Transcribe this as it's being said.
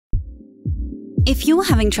If you're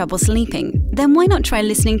having trouble sleeping, then why not try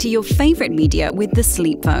listening to your favorite media with the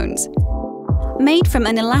SleepPhones? Made from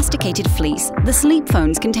an elasticated fleece, the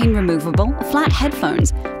SleepPhones contain removable, flat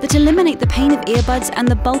headphones that eliminate the pain of earbuds and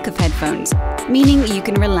the bulk of headphones, meaning you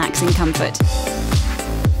can relax in comfort.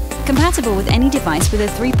 Compatible with any device with a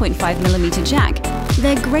 3.5mm jack,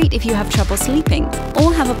 they're great if you have trouble sleeping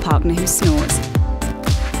or have a partner who snores.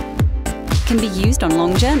 Can be used on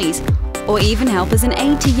long journeys, or even help as an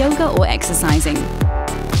aid to yoga or exercising.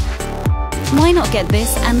 Why not get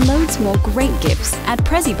this and loads more great gifts at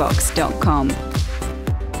Prezzybox.com.